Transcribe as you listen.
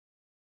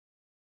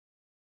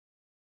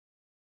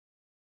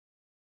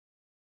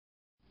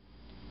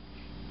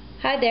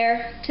Hi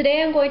there.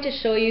 Today I'm going to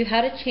show you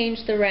how to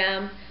change the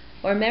RAM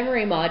or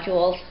memory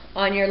modules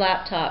on your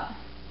laptop.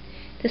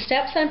 The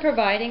steps I'm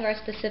providing are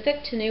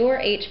specific to newer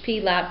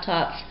HP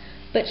laptops,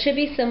 but should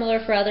be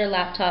similar for other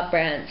laptop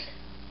brands.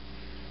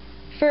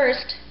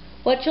 First,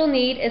 what you'll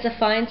need is a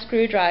fine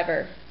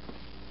screwdriver,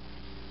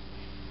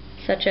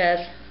 such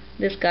as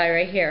this guy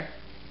right here.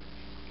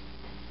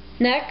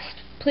 Next,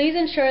 please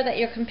ensure that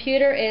your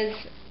computer is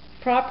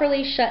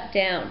properly shut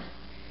down.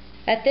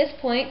 At this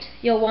point,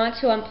 you'll want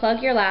to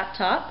unplug your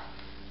laptop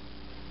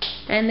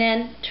and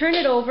then turn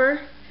it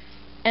over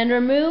and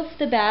remove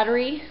the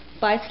battery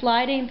by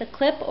sliding the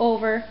clip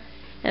over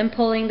and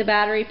pulling the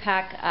battery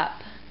pack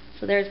up.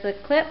 So there's the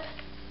clip,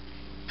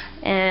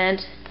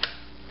 and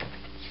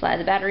slide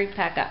the battery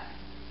pack up.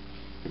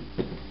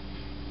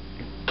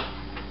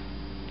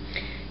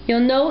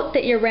 You'll note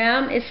that your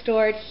RAM is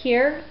stored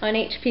here on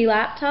HP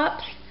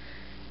laptops.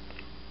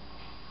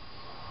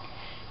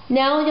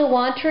 Now you'll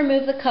want to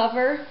remove the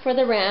cover for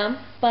the RAM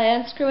by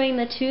unscrewing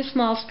the two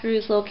small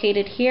screws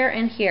located here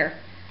and here.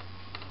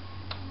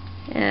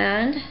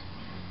 And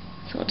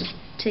so we'll just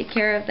take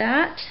care of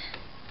that.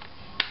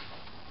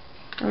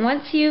 And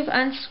once you've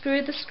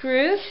unscrewed the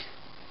screws,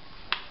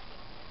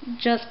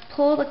 just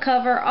pull the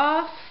cover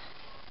off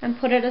and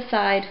put it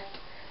aside.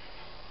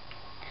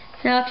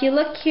 Now if you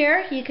look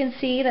here, you can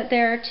see that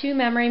there are two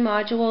memory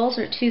modules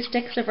or two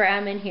sticks of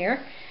RAM in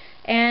here.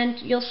 And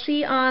you'll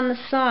see on the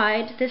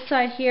side, this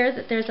side here,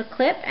 that there's a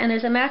clip, and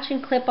there's a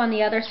matching clip on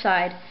the other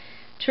side.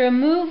 To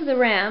remove the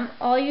RAM,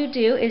 all you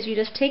do is you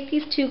just take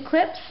these two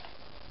clips,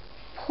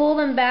 pull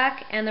them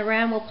back, and the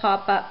RAM will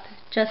pop up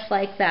just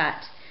like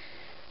that.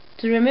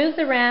 To remove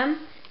the RAM,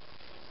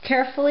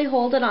 carefully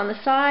hold it on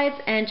the sides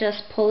and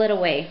just pull it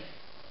away.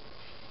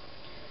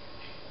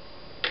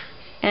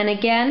 And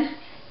again,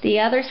 the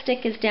other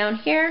stick is down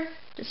here.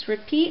 Just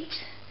repeat.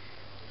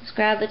 Just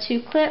grab the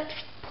two clips,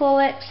 pull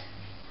it,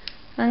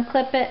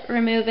 unclip it,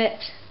 remove it,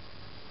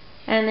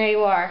 and there you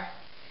are.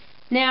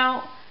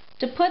 Now,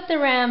 to put the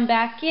RAM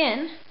back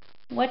in,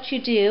 what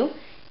you do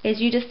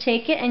is you just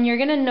take it, and you're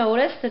going to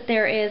notice that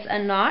there is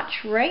a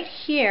notch right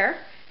here,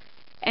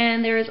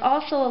 and there is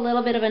also a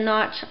little bit of a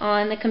notch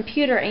on the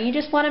computer, and you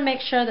just want to make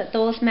sure that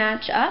those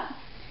match up.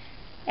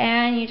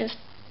 And you just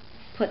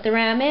put the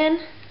RAM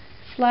in,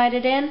 slide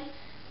it in,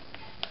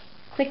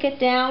 click it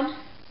down,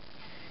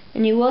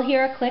 and you will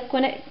hear a click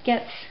when it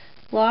gets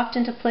locked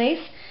into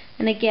place.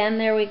 And again,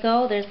 there we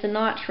go, there's the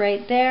notch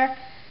right there,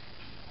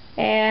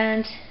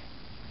 and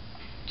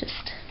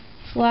just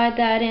slide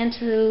that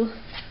into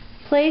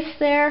place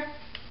there.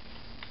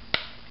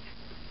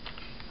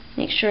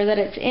 Make sure that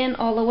it's in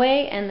all the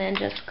way, and then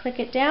just click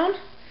it down.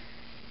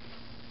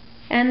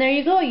 And there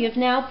you go, you've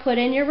now put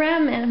in your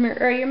RAM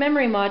or your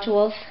memory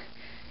modules.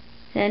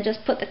 And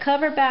just put the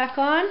cover back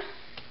on,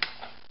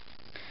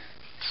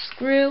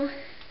 screw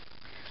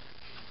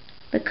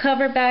the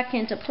cover back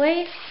into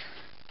place,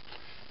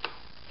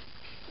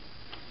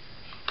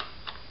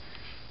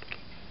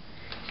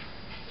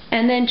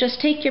 and then just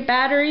take your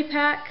battery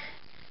pack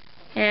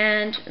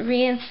and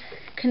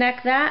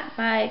reconnect that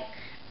by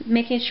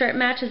making sure it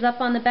matches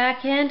up on the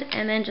back end,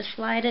 and then just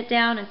slide it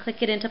down and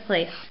click it into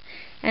place.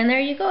 And there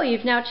you go,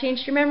 you've now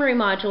changed your memory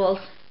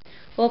modules.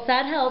 Hope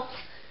that helps.